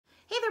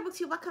there,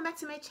 booktube, welcome back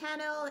to my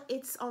channel.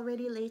 It's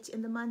already late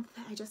in the month.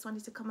 I just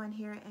wanted to come on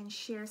here and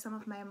share some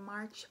of my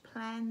March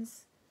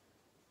plans.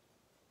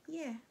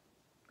 Yeah,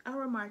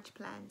 our March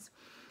plans.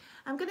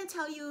 I'm gonna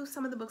tell you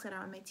some of the books that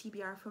are on my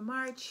TBR for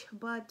March,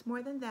 but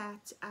more than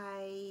that,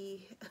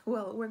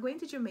 we're going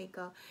to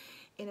Jamaica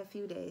in a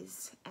few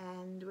days,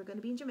 and we're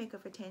gonna be in Jamaica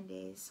for 10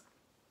 days.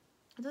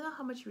 I don't know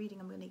how much reading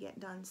I'm gonna get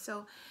done,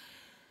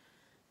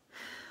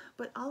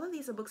 but all of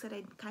these are books that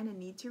I kind of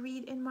need to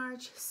read in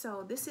March,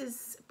 so this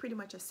is pretty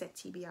much a set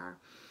TBR.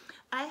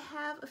 I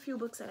have a few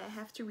books that I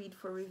have to read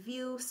for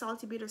review.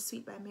 Salty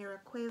Bittersweet by Mira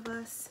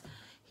Cuevas,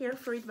 Here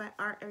for It by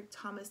R.R.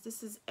 Thomas.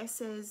 This is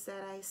essays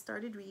that I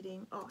started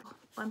reading. Oh,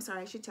 I'm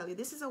sorry, I should tell you.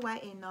 This is a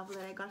YA novel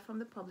that I got from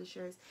the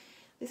publishers.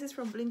 This is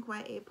from Blink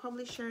YA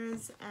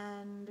Publishers,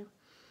 and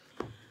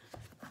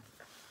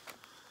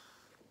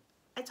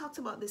I talked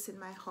about this in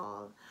my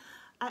haul.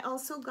 I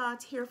also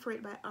got Here for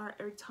It by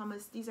R.R.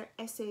 Thomas. These are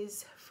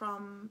essays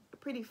from a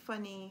pretty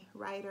funny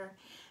writer,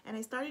 and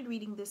I started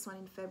reading this one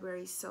in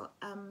February, so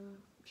I'm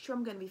sure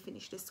I'm going to be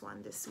finished this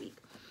one this week.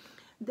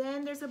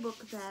 Then there's a book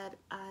that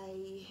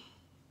I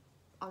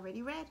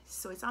already read,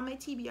 so it's on my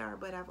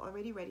TBR, but I've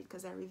already read it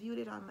because I reviewed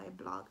it on my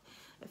blog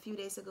a few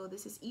days ago.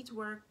 This is Eat,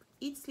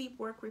 Sleep,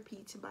 Work,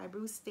 Repeat by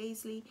Bruce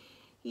Daisley.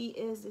 He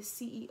is the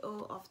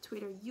CEO of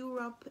Twitter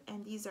Europe,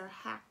 and these are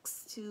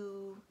hacks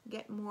to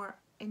get more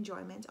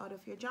enjoyment out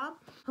of your job.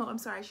 Oh, I'm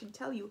sorry, I should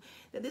tell you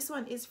that this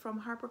one is from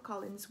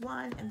HarperCollins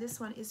One, and this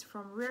one is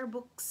from Rare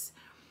Books.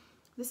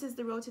 This is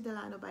The Road to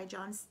Delano by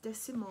John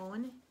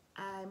DeSimone.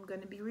 I'm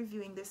going to be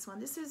reviewing this one.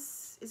 This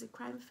is it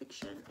crime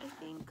fiction, I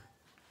think?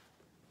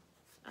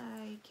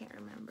 I can't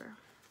remember.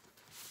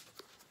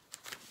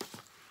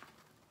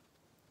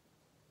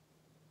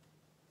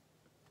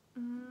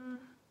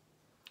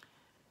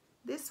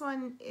 This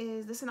one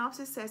is, the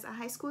synopsis says, a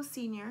high school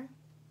senior,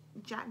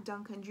 Jack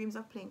Duncan, dreams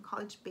of playing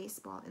college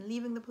baseball and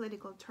leaving the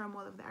political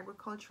turmoil of the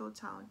agricultural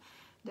town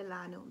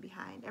Delano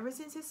behind. Ever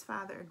since his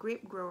father, a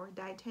grape grower,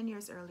 died 10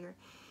 years earlier,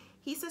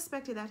 he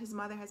suspected that his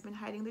mother has been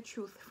hiding the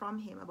truth from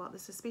him about the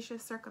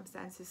suspicious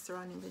circumstances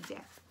surrounding the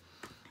death.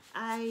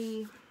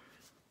 I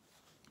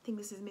think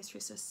this is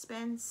mystery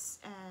suspense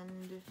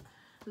and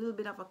a little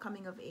bit of a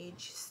coming of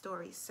age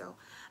story, so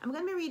I'm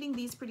going to be reading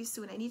these pretty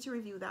soon. I need to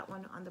review that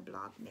one on the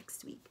blog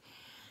next week.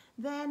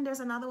 Then there's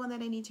another one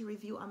that I need to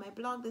review on my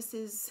blog. This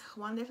is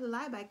One Little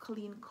Lie by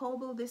Colleen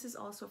Coble. This is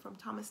also from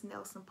Thomas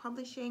Nelson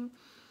Publishing.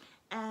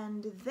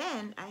 And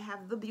then I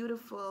have the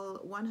beautiful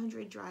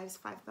 100 Drives,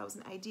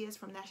 5,000 Ideas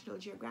from National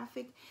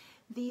Geographic.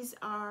 These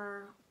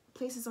are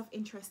places of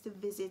interest to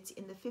visit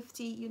in the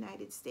 50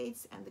 United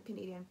States and the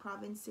Canadian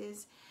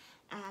provinces.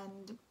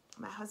 And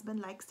my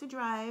husband likes to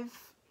drive.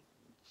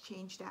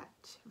 Change that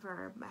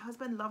verb. My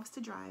husband loves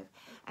to drive,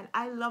 and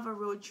I love a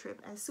road trip.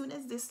 As soon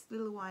as this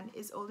little one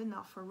is old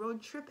enough for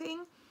road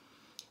tripping,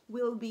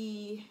 we'll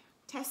be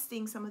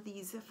testing some of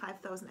these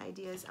 5,000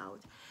 ideas out.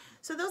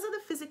 So those are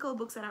the physical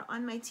books that are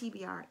on my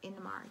TBR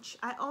in March.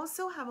 I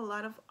also have a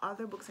lot of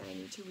other books that I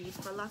need to read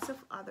for lots of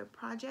other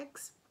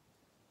projects.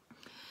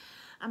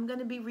 I'm going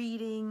to be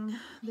reading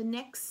the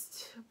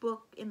next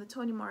book in the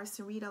Toni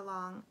Morrison read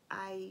along.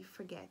 I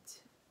forget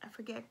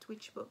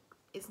which book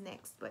is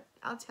next, but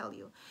I'll tell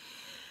you,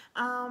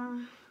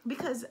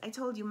 because I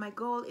told you my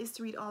goal is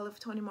to read all of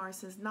Toni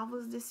Morrison's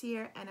novels this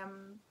year, and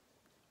I'm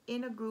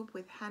in a group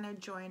with Hannah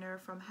Joyner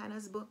from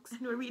Hannah's Books,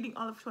 and we're reading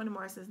all of Toni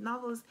Morrison's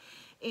novels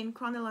in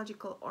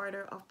chronological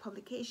order of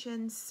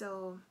publication.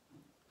 So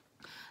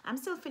I'm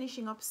still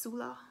finishing up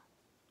Sula,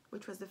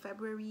 which was the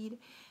February read,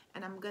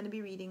 and I'm going to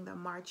be reading the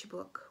March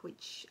book,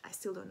 which I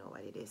still don't know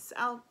what it is.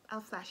 I'll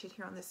flash it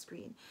here on the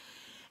screen.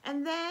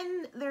 And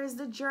then there's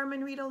the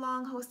German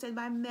read-along hosted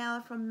by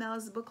Mel from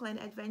Mel's Bookland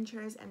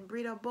Adventures and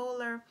Britta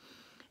Bowler.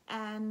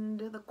 And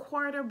the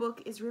quarter book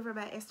is River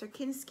by Esther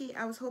Kinsky.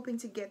 I was hoping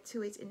to get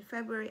to it in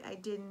February. I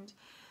didn't.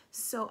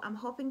 So I'm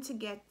hoping to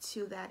get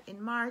to that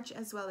in March,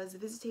 as well as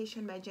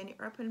Visitation by Jenny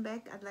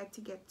Erpenbeck. I'd like to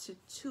get to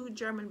 2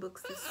 German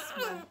books this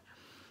month.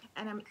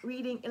 And I'm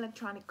reading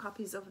electronic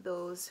copies of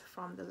those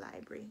from the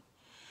library.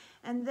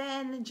 And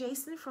then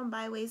Jason from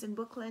Byways in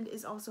Bookland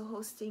is also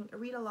hosting a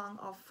read-along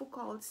of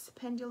Foucault's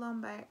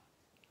Pendulum by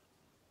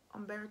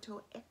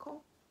Umberto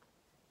Eco.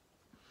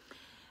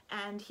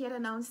 And he had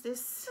announced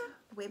this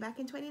way back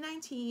in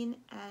 2019,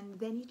 and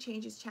then he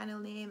changed his channel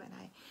name, and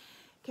I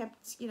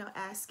kept,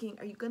 asking,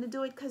 are you going to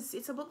do it? Because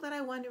it's a book that I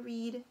want to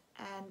read,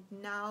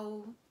 and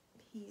now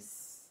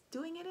he's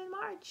doing it in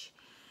March.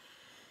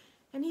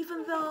 And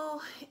even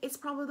though it's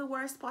probably the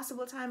worst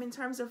possible time in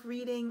terms of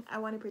reading, I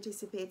want to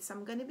participate. So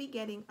I'm going to be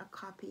getting a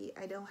copy.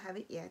 I don't have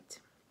it yet,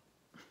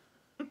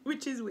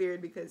 which is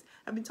weird because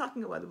I've been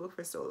talking about the book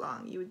for so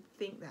long. You would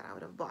think that I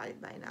would have bought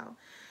it by now.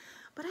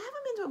 But I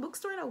haven't been to a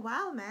bookstore in a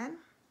while, man.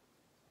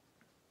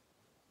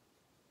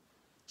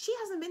 She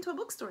hasn't been to a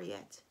bookstore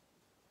yet.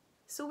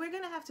 So we're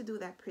going to have to do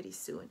that pretty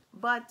soon.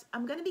 But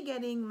I'm going to be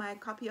getting my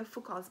copy of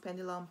Foucault's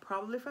Pendulum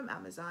probably from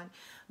Amazon,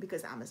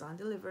 because Amazon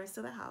delivers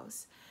to the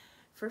house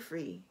for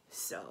free.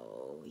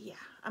 So yeah,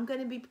 I'm going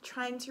to be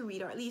trying to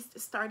read, or at least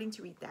starting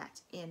to read that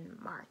in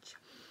March.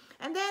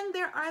 And then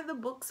there are the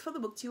books for the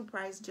BookTube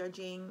prize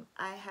judging.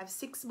 I have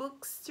 6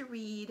 books to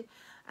read.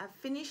 I've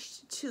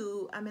finished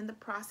 2. I'm in the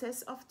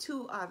process of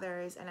 2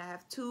 others, and I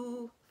have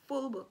 2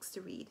 full books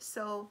to read.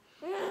 So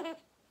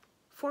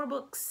 4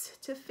 books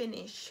to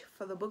finish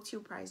for the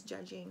BookTube prize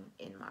judging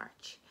in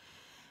March.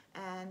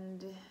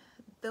 And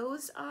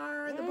those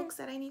are the books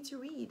that I need to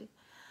read.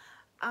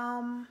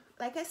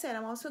 Like I said,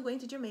 I'm also going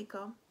to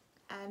Jamaica,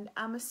 and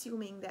I'm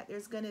assuming that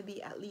there's going to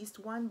be at least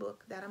one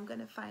book that I'm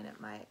going to find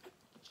at my,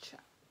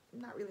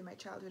 not really my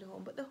childhood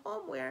home, but the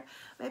home where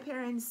my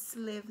parents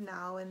live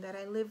now and that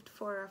I lived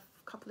for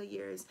a couple of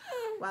years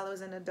while I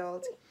was an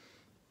adult.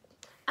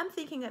 I'm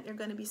thinking that there are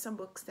going to be some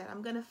books that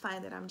I'm going to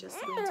find that I'm just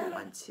going to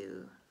want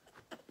to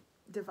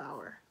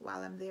devour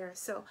while I'm there.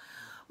 So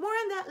more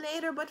on that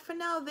later, but for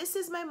now, this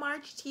is my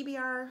March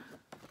TBR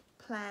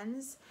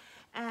plans.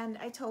 And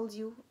I told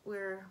you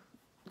we're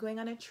going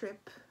on a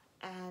trip,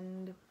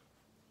 and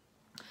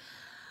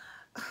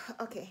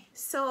okay,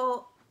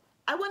 so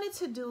I wanted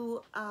to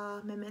do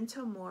a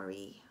Memento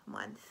Mori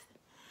month.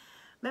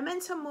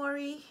 Memento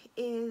Mori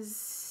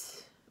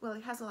is, well,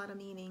 it has a lot of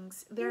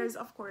meanings. There's,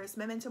 of course,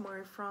 Memento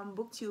Mori from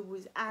BookTube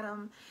with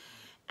Adam,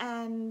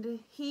 and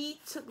he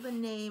took the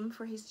name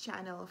for his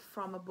channel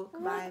from a book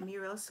by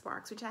Muriel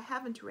Sparks, which I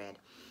haven't read.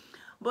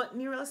 But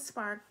Muriel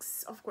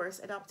Sparks, of course,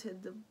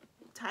 adopted the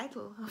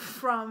title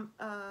from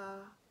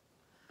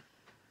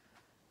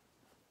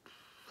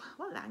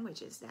what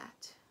language is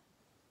that?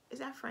 Is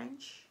that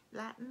French?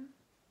 Latin?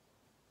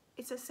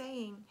 It's a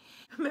saying.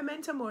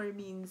 Memento Mori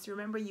means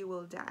remember you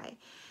will die.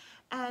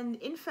 And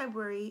in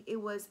February,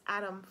 it was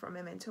Adam from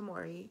Memento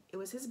Mori. It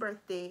was his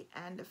birthday,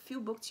 and a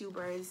few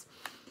booktubers,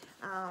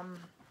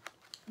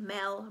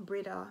 Mel,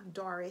 Britta,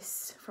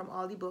 Doris from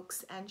All the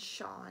Books, and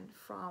Sean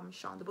from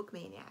Sean the Book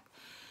Maniac.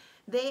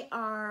 They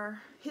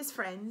are his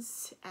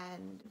friends,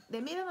 and they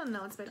made an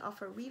announcement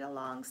of a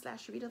read-along /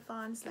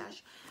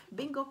 readathon /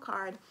 bingo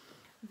card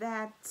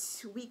that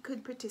we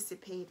could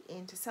participate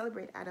in to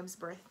celebrate Adam's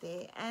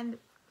birthday. And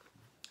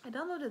I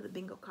downloaded the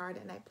bingo card,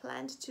 and I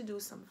planned to do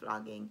some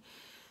vlogging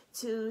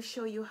to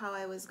show you how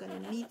I was going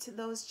to meet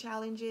those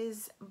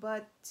challenges,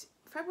 but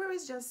February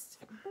is just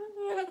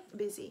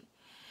busy.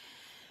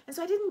 And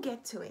so I didn't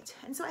get to it.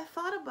 And so I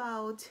thought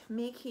about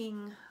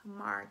making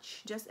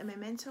March just a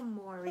Memento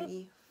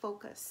Mori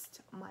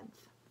focused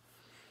month.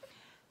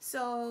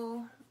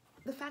 So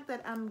the fact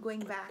that I'm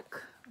going back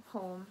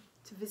home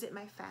to visit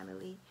my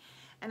family,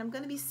 and I'm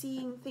going to be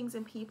seeing things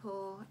and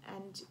people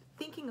and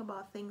thinking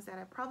about things that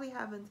I probably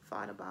haven't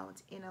thought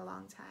about in a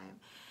long time,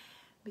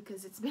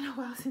 because it's been a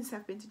while since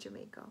I've been to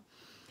Jamaica.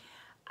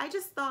 I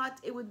just thought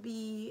it would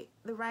be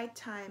the right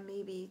time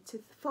maybe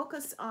to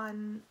focus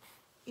on,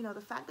 you know,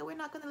 the fact that we're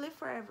not going to live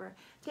forever.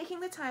 Taking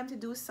the time to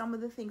do some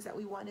of the things that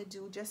we want to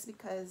do, just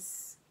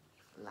because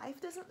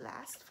life doesn't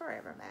last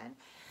forever, man.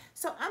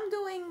 So I'm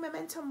doing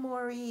Memento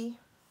Mori.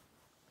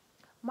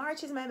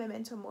 March is my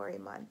Memento Mori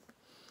month.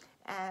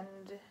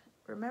 And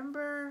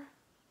remember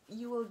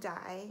you will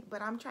die,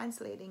 but I'm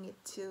translating it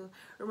to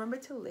remember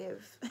to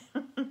live.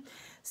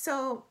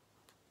 So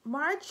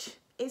March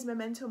is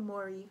Memento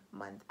Mori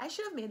month. I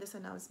should have made this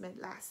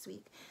announcement last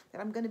week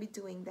that I'm going to be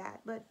doing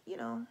that, but you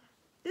know,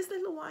 this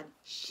little one,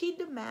 she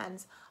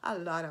demands a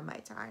lot of my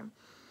time.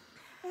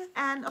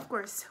 And of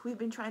course, we've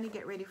been trying to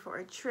get ready for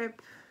a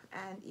trip,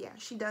 and yeah,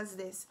 she does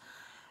this.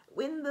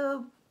 In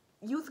the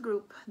youth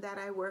group that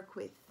I work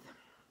with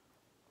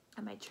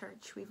at my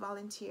church, we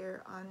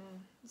volunteer on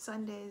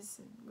Sundays,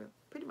 and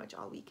pretty much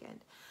all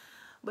weekend,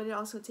 but it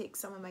also takes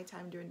some of my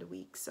time during the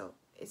week, so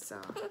it's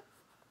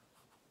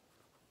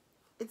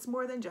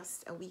more than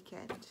just a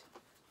weekend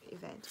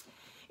event.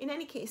 In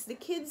any case, the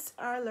kids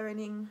are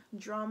learning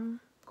drum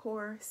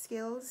corps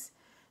skills,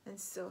 and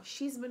so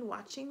she's been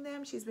watching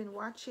them. She's been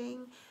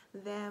watching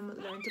them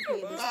learn to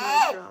play the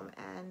snare drum,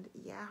 and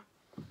yeah,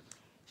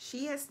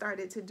 she has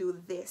started to do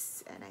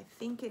this, and I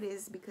think it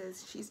is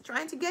because she's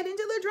trying to get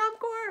into the drum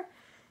corps.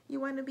 You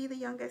want to be the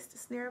youngest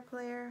snare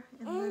player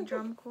in the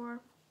drum corps?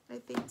 I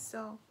think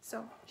so.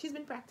 So she's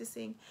been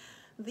practicing.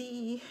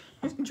 The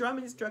drum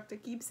instructor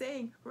keeps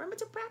saying, remember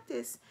to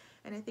practice,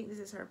 and I think this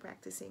is her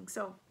practicing.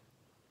 So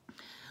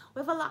we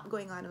have a lot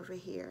going on over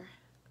here.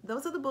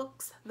 Those are the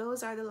books.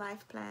 Those are the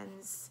life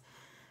plans.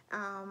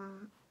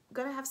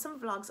 Gonna have some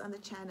vlogs on the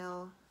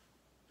channel.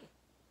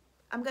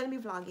 I'm gonna be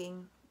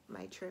vlogging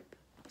my trip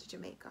to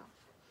Jamaica.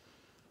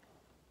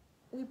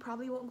 We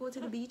probably won't go to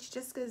the beach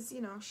just because,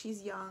 you know,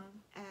 she's young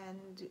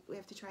and we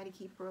have to try to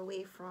keep her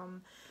away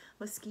from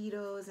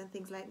mosquitoes and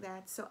things like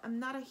that. So I'm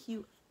not a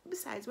huge,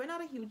 besides, we're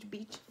not a huge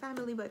beach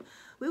family, but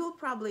we will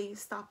probably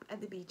stop at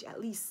the beach at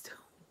least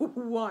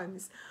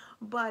once.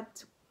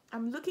 But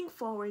I'm looking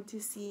forward to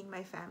seeing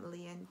my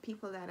family and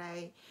people that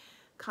I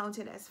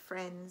counted as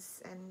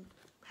friends and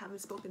haven't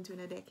spoken to in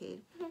a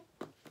decade.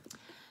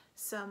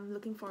 So I'm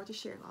looking forward to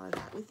sharing all of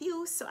that with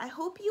you. So I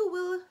hope you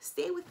will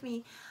stay with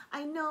me.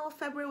 I know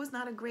February was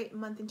not a great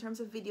month in terms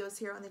of videos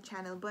here on the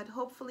channel, but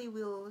hopefully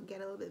we'll get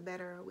a little bit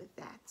better with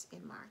that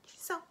in March.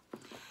 So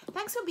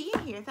thanks for being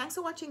here. Thanks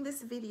for watching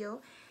this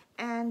video.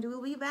 And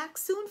we'll be back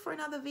soon for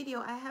another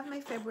video. I have my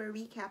February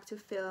recap to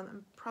film.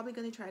 I'm probably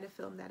going to try to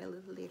film that a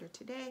little later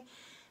today.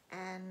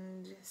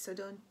 And so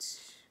don't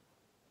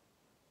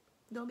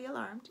be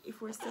alarmed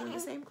if we're still in the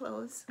same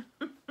clothes.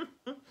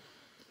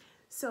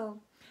 So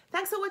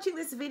thanks for watching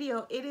this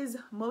video. It is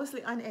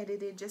mostly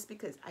unedited just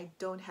because I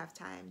don't have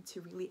time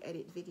to really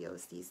edit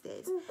videos these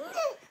days.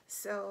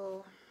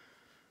 So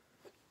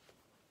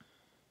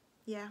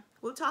yeah,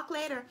 we'll talk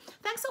later.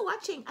 Thanks for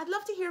watching. I'd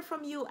love to hear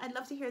from you. I'd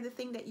love to hear the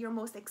thing that you're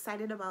most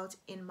excited about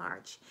in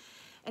March.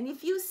 And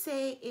if you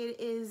say it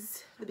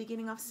is the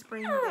beginning of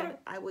spring, then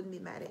I wouldn't be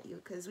mad at you,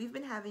 because we've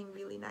been having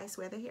really nice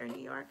weather here in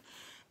New York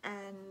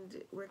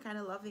and we're kind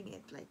of loving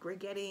it. Like, we're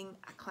getting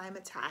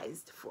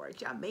acclimatized for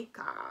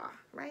Jamaica,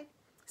 right?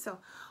 So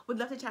would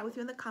love to chat with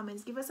you in the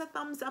comments. Give us a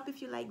thumbs up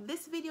if you like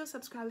this video.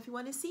 Subscribe if you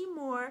want to see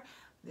more.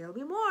 There'll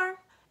be more.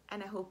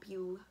 And I hope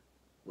you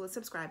will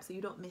subscribe so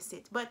you don't miss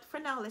it. But for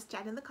now, let's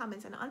chat in the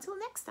comments. And until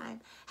next time,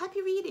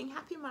 happy reading.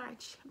 Happy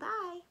March.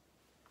 Bye.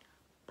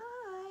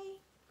 Bye.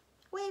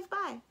 Wave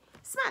bye.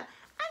 Smile.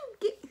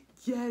 And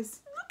yes.